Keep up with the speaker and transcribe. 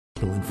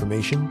Educational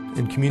Information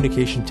and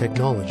Communication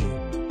Technology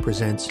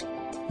presents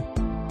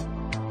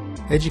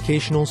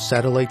Educational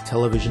Satellite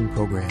Television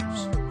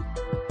Programs.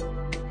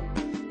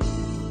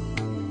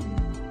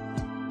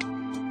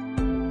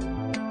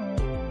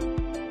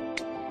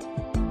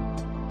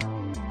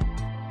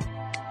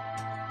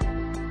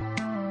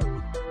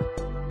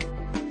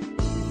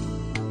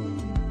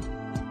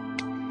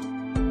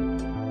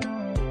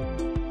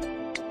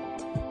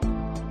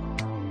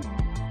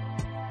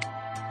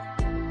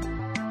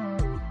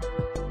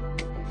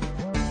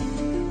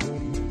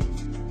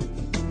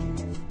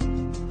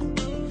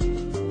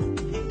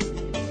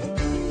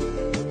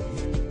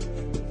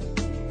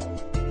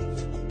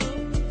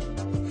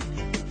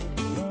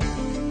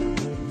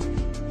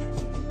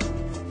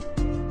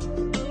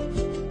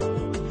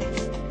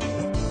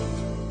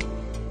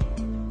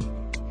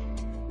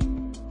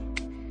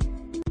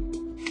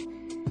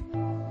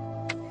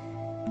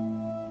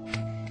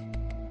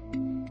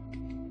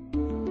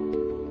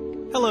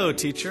 Hello,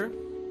 teacher.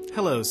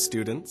 Hello,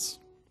 students.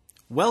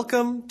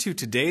 Welcome to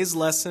today's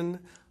lesson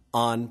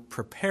on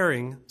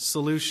preparing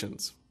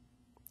solutions.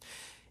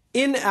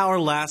 In our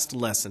last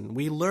lesson,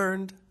 we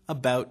learned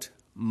about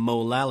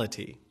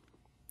molality.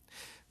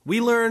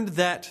 We learned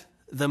that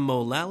the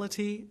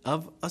molality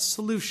of a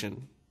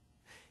solution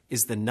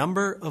is the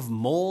number of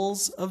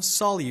moles of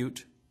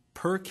solute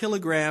per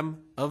kilogram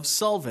of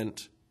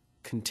solvent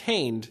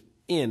contained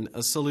in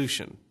a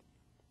solution.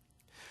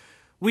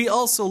 We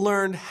also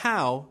learned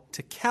how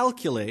to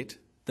calculate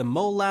the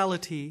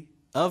molality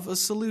of a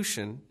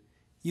solution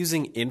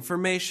using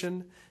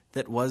information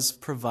that was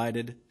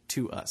provided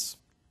to us.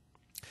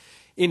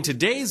 In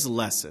today's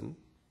lesson,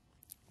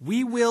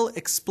 we will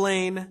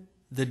explain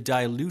the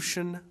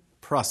dilution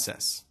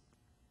process.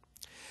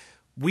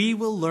 We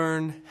will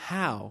learn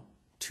how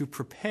to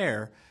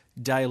prepare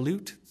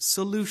dilute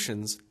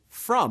solutions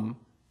from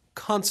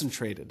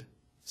concentrated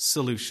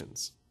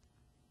solutions.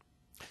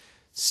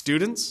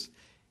 Students,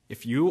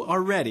 if you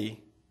are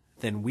ready,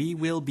 then we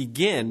will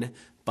begin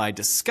by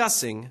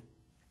discussing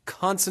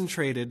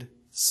concentrated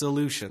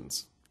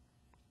solutions.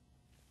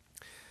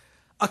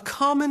 A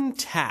common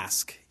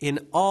task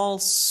in all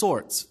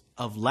sorts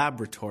of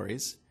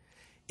laboratories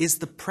is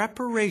the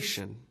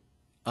preparation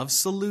of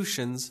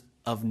solutions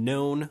of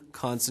known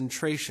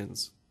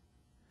concentrations.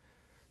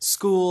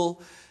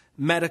 School,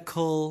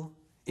 medical,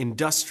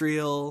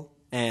 industrial,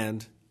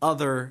 and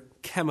other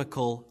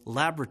chemical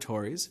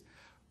laboratories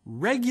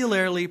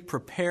regularly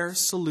prepare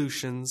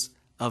solutions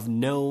of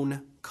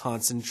known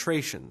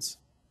concentrations.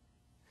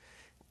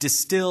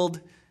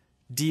 Distilled,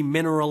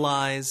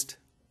 demineralized,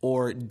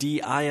 or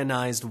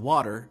deionized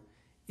water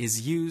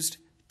is used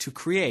to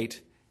create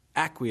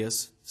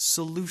aqueous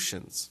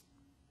solutions.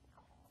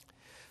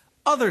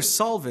 Other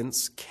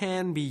solvents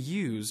can be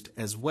used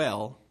as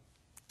well,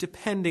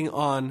 depending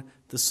on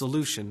the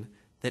solution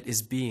that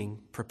is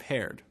being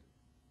prepared.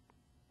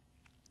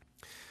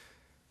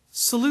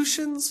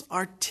 Solutions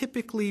are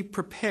typically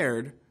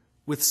prepared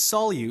with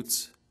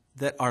solutes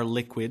that are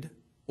liquid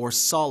or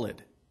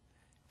solid.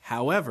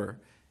 However,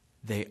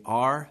 they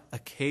are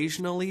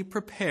occasionally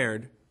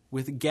prepared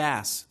with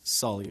gas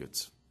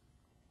solutes.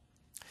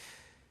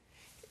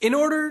 In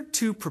order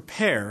to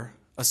prepare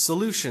a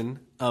solution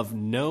of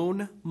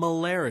known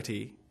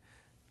molarity,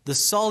 the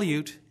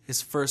solute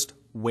is first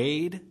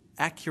weighed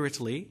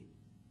accurately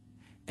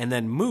and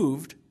then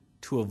moved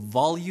to a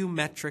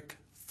volumetric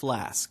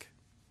flask.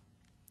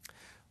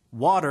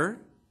 Water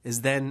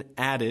is then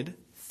added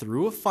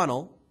through a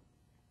funnel.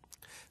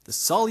 The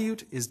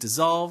solute is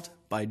dissolved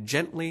by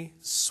gently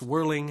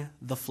swirling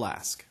the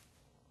flask.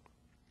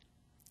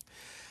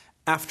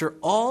 After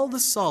all the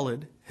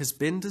solid has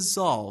been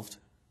dissolved,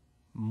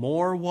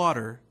 more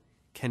water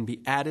can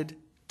be added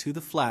to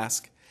the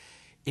flask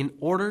in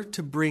order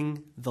to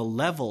bring the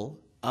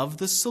level of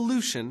the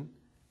solution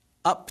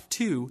up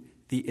to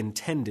the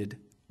intended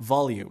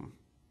volume.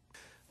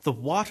 The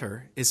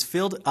water is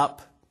filled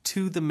up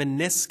to the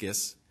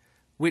meniscus,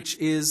 which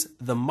is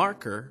the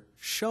marker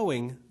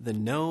showing the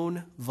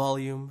known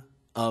volume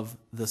of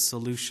the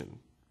solution.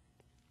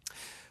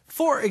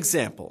 For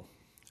example,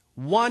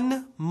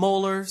 1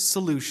 molar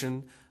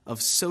solution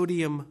of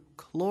sodium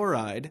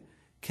chloride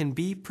can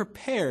be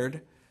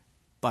prepared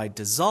by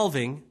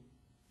dissolving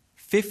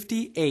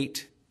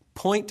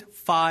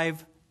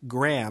 58.5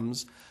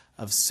 grams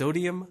of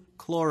sodium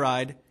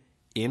chloride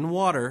in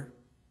water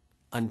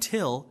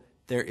until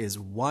there is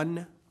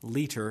 1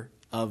 liter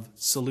of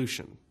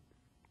solution.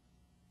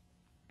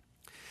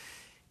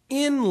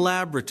 In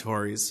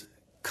laboratories,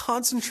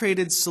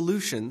 concentrated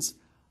solutions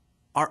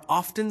are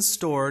often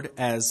stored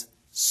as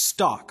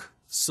stock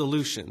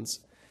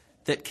solutions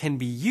that can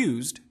be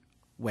used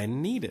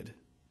when needed.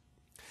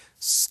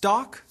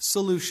 Stock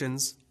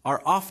solutions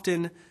are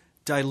often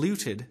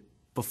diluted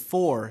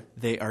before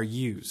they are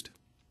used.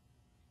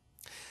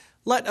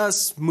 Let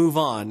us move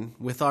on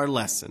with our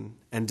lesson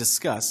and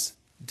discuss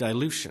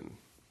dilution.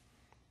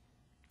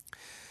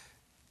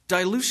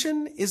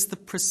 Dilution is the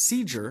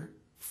procedure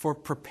for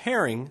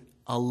preparing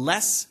a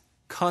less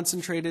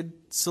concentrated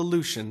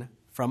solution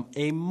from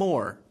a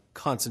more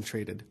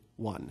concentrated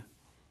one.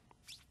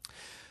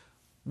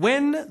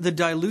 When the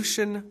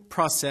dilution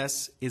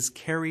process is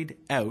carried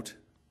out,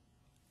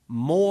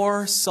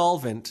 more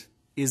solvent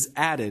is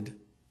added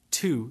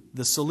to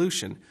the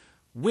solution,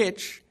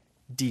 which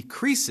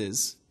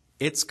decreases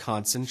its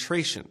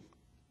concentration.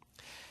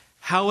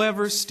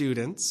 However,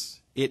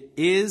 students, it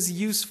is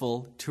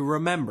useful to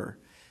remember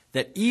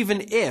that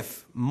even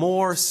if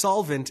more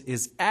solvent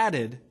is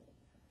added,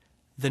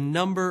 the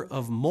number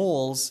of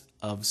moles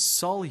of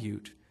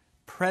solute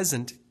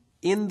present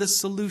in the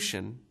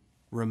solution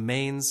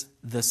remains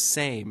the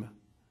same.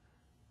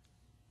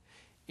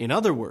 In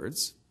other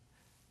words,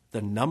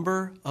 the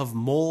number of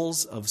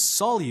moles of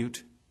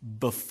solute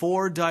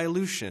before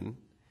dilution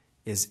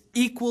is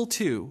equal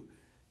to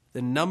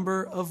the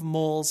number of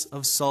moles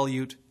of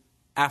solute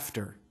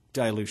after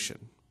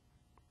dilution.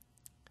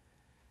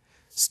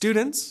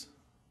 Students,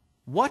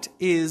 what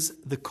is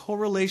the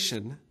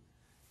correlation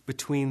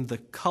between the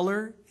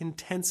color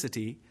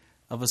intensity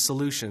of a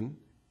solution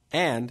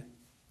and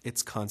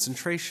its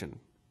concentration?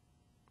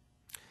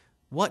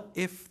 What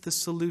if the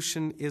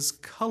solution is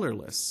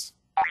colorless?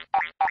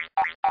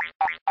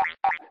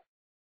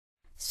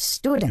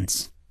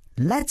 Students,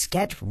 let's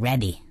get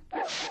ready.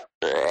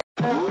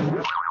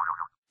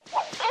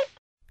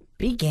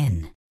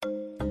 Begin.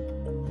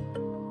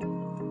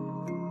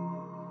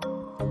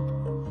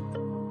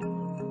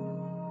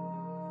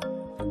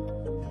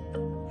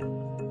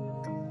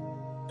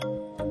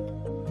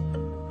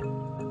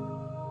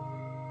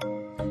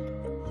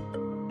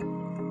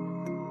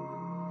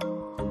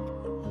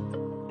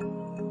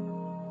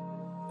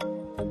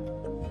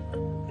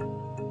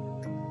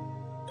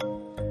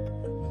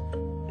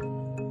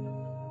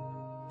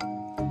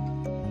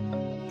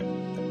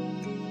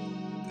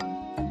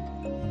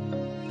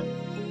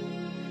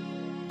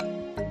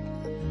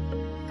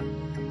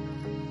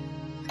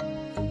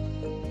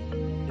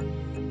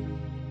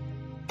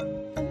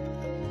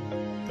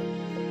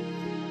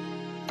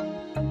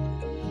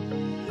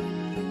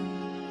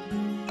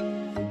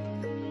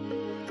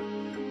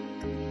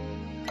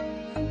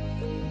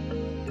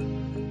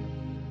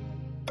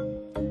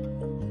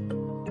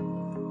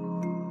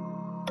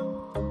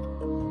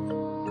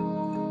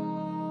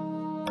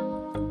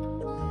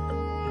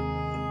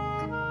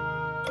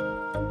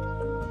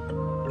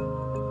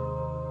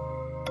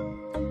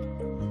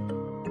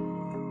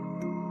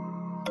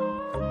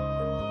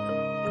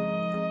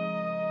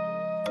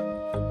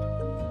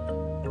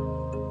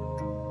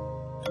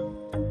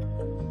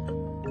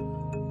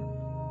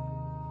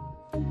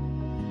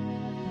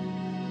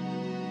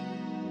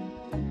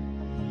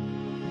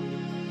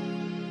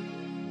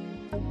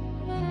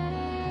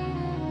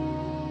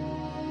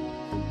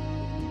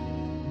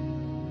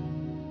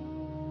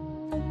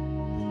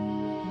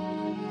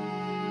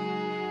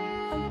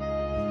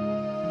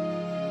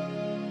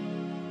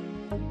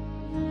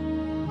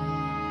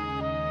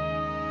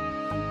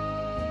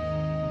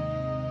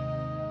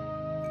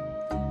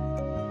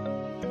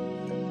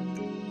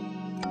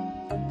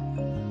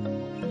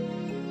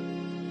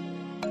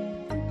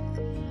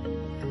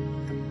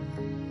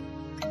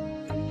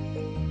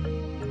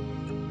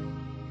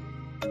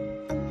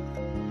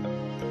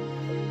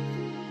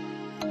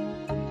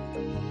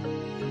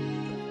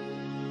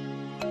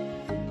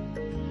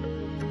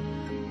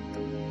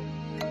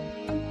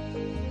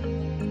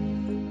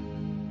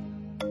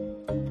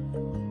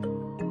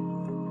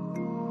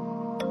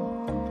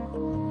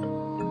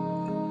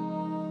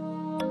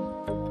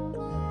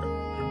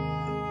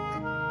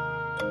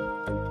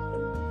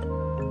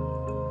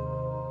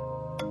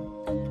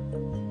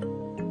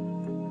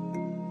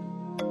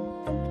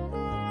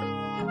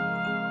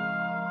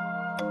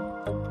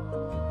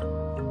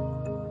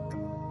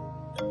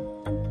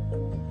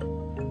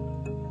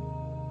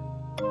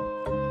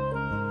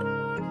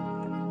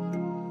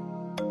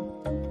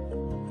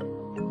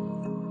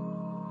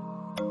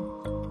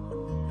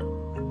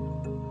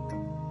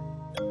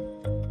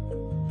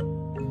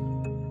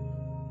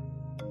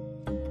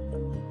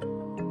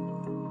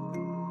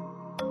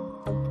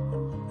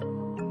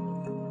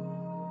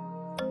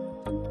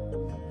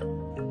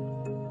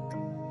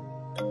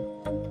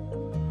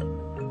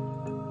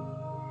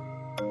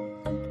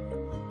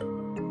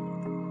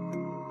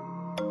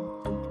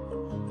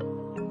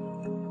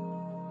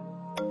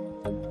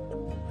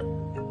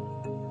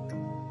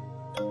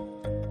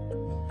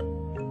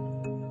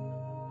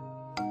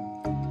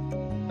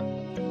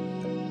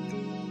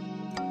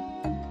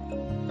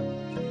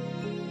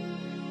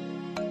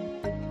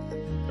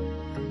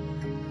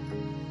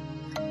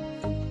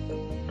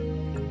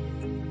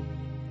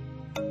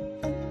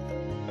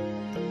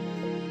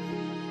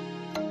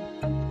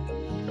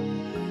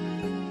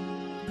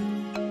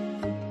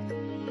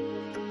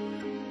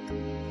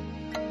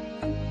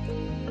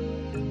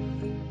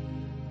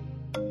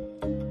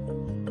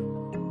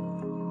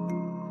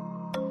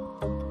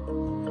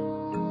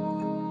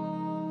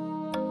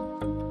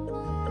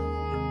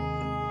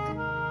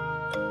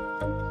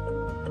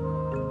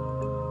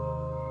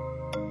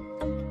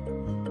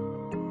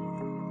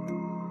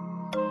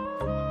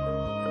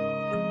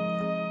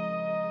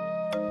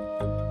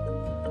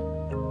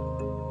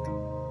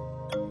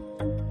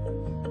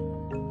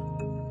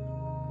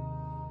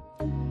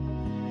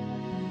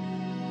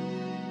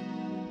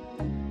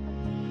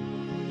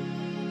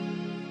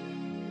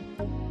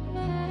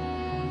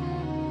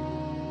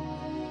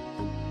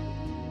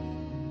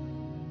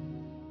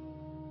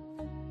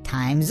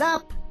 Time's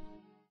up.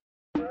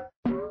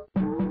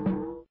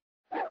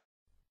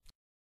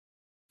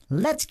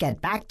 Let's get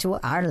back to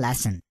our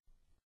lesson.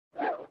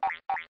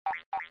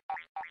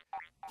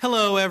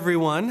 Hello,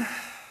 everyone.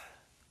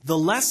 The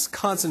less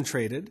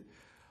concentrated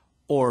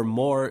or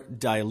more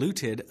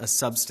diluted a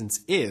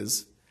substance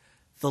is,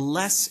 the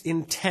less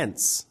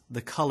intense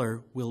the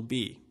color will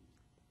be.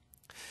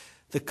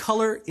 The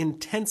color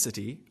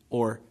intensity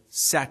or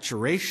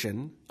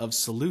saturation of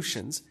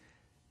solutions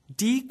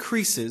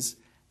decreases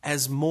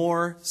as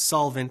more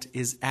solvent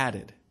is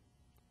added.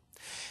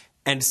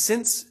 And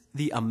since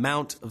the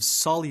amount of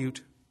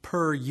solute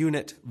per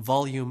unit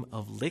volume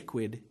of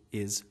liquid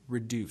is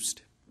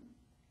reduced.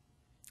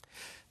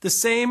 The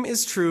same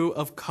is true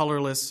of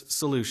colorless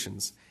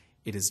solutions.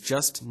 It is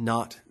just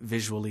not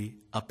visually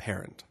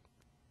apparent.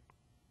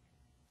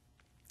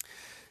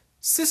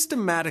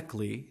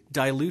 Systematically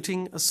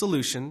diluting a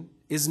solution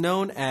is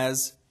known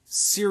as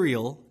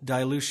serial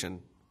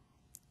dilution.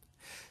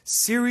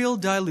 Serial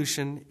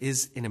dilution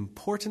is an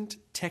important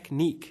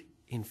technique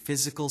in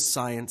physical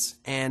science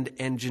and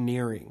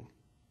engineering.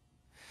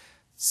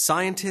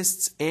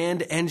 Scientists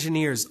and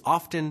engineers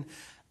often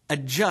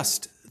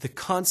adjust the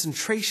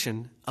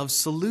concentration of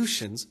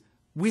solutions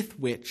with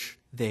which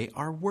they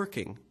are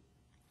working.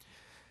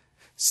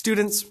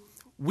 Students,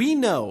 we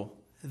know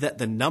that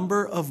the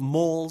number of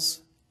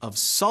moles of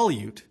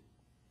solute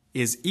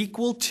is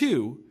equal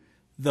to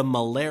the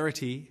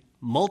molarity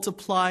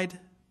multiplied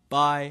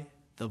by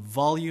the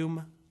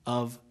volume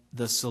of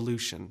the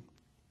solution.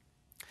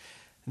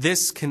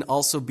 This can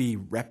also be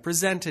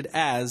represented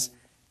as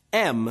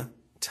M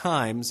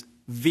times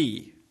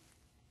V.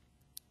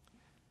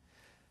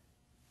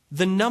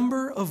 The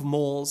number of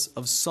moles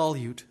of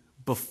solute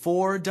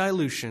before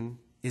dilution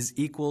is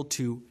equal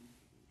to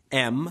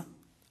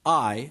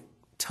Mi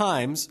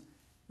times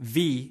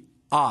Vi,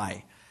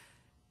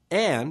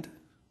 and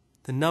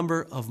the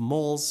number of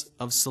moles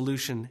of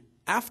solution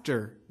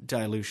after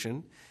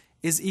dilution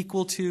is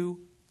equal to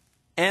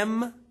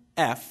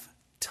Mf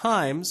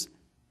times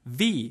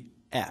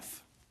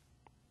Vf.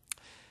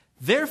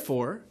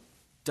 Therefore,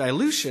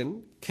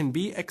 dilution can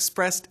be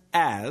expressed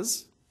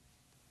as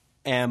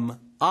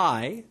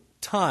Mi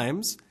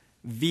times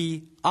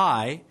Vi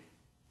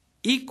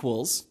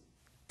equals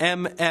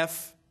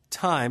Mf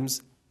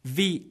times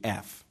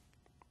Vf.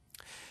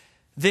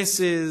 This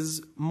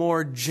is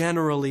more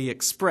generally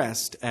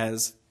expressed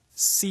as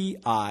Ci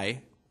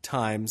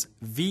times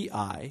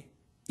Vi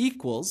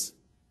equals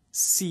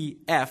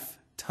Cf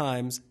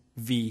times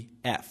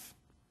Vf.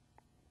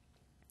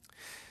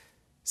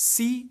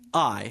 Ci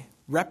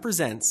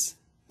represents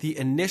the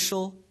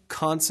initial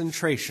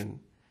concentration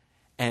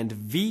and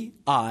Vi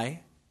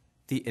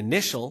the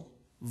initial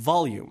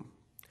volume,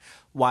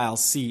 while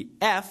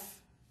Cf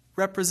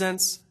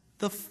represents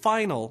the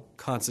final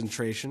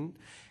concentration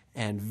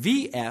and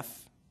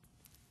Vf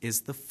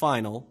is the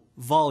final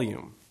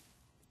volume.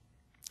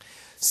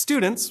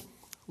 Students,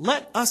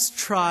 let us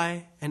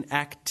try an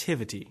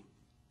activity.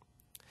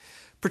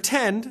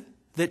 Pretend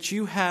that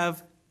you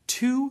have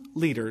 2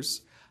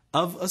 liters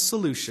of a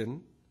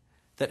solution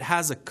that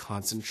has a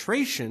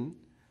concentration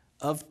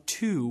of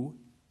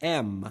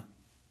 2m.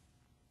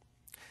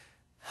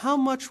 How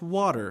much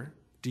water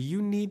do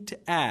you need to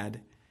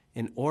add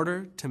in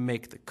order to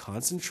make the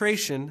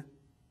concentration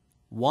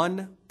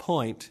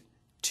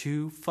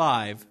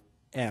 1.25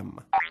 m?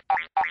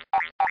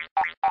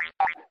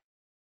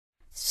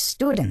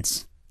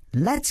 Students,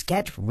 let's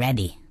get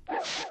ready.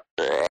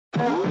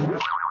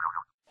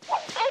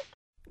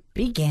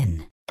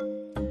 Begin.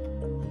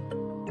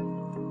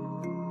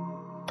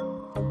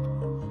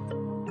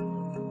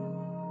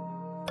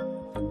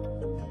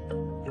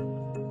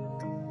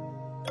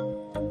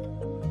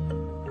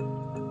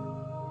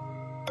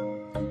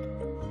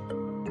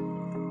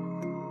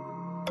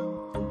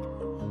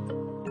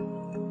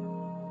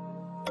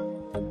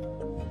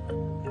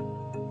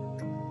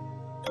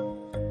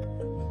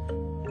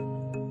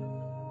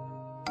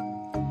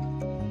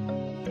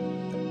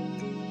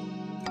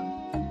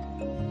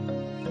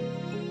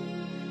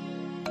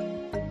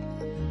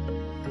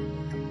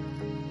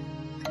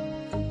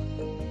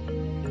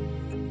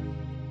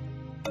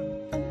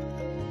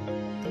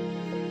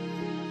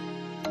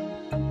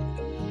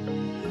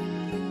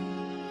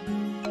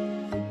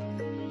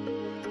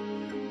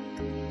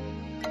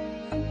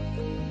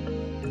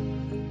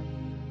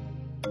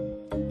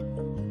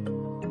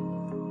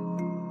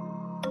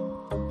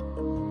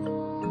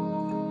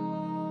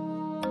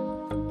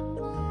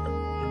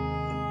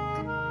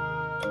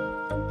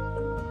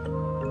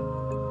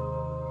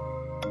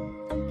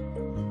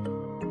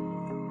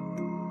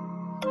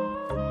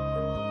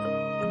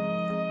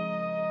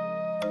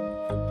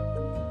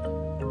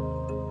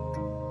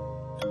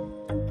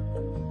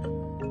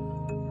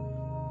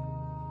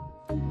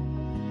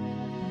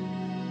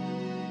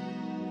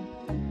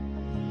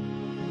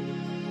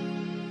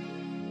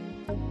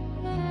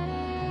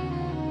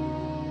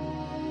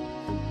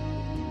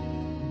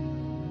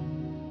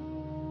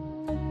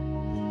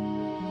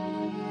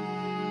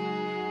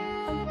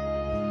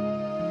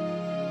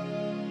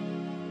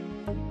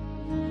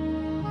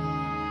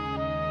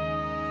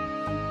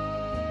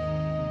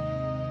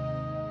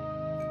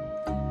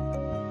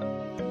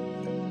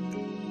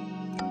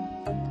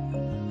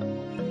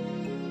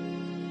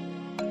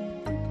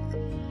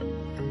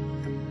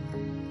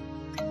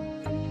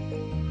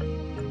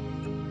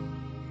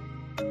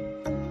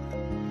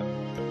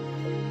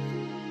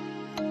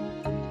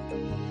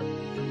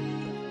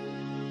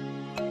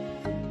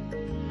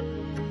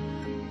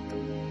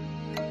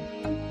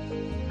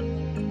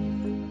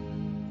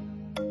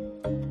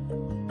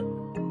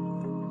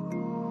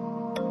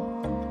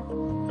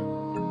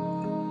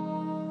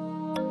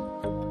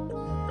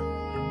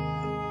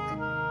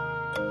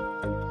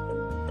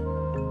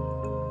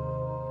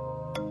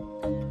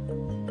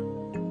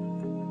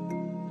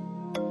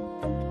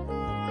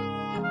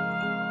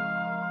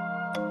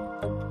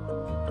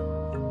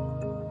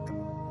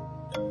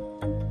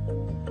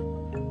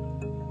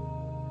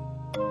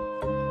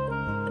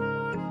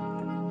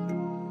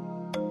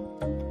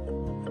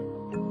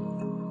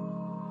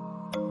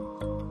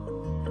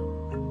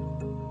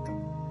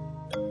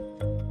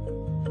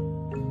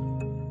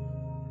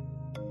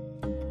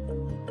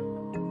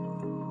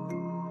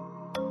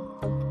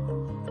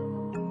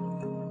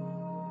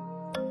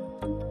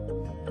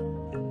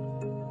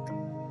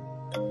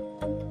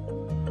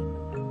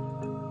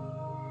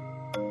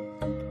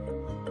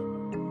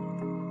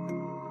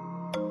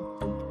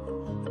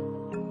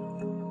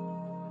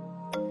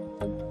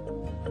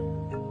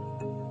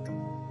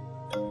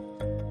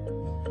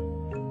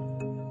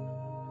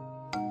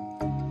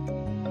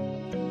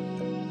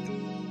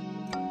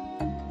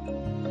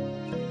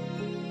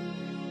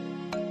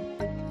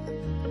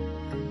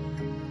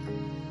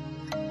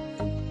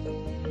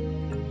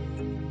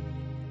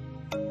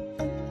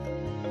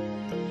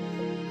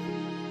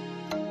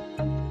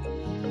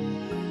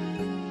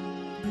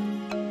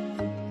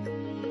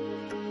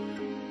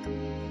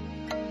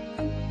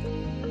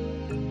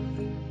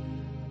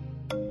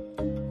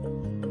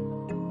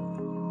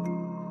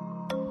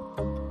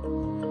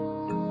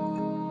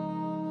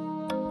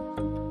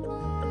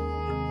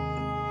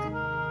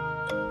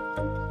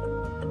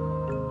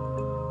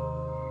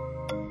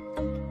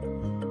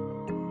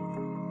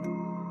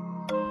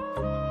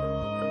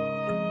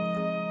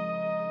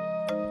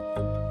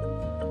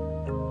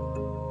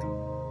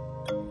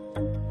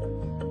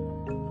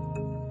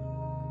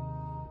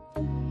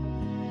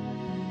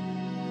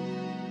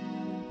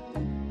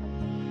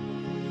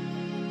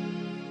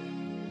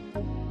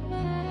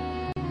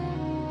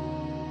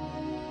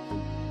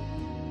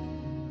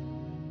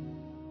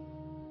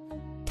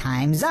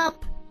 Time's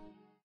up!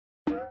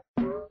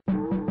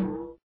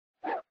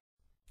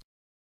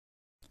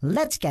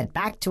 Let's get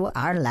back to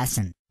our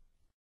lesson.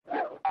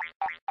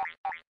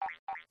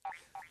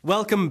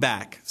 Welcome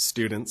back,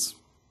 students.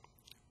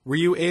 Were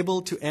you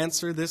able to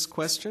answer this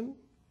question?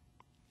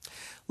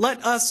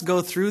 Let us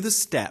go through the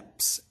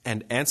steps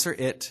and answer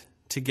it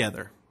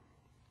together.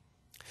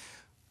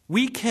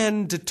 We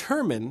can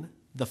determine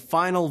the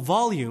final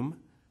volume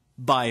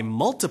by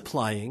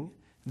multiplying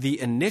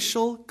the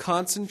initial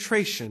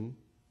concentration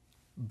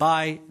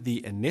by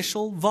the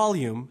initial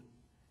volume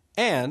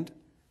and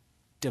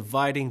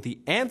dividing the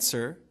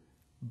answer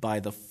by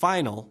the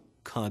final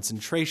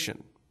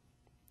concentration.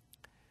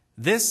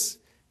 This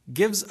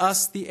gives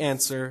us the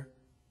answer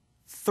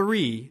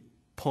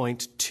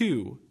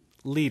 3.2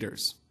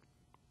 liters.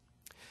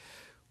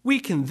 We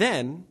can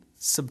then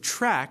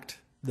subtract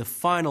the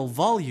final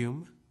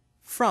volume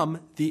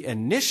from the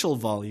initial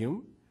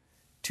volume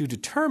to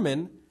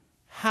determine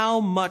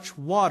how much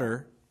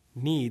water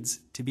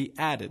needs to be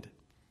added.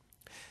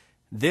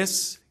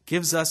 This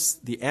gives us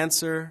the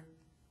answer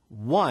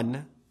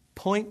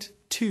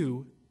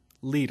 1.2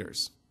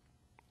 liters.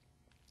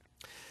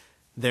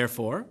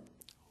 Therefore,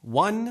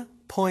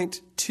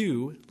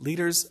 1.2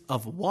 liters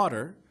of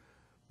water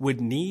would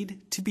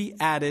need to be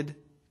added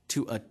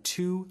to a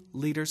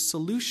 2-liter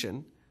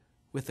solution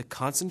with a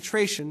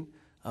concentration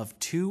of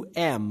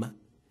 2m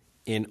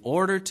in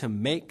order to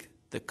make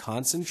the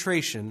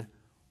concentration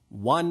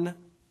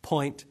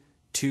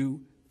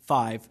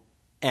 1.25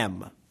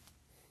 m.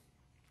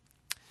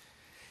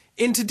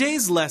 In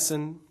today's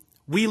lesson,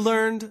 we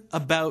learned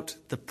about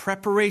the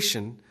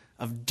preparation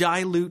of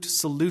dilute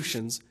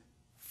solutions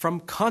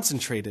from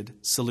concentrated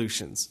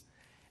solutions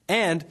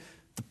and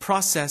the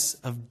process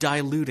of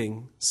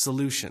diluting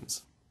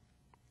solutions.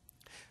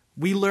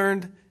 We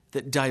learned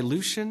that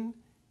dilution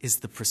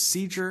is the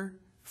procedure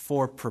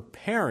for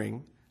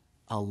preparing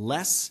a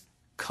less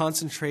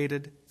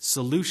concentrated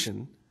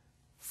solution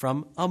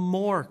from a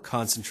more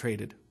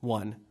concentrated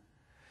one.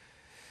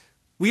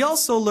 We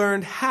also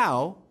learned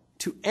how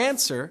to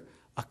answer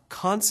a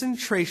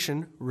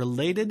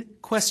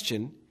concentration-related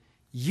question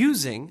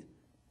using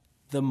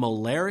the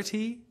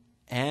molarity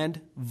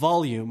and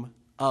volume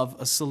of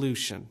a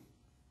solution.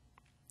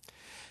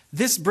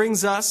 This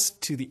brings us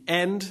to the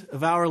end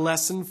of our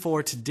lesson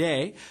for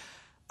today.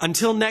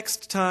 Until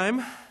next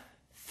time,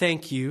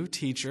 thank you,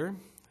 teacher.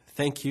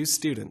 Thank you,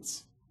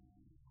 students.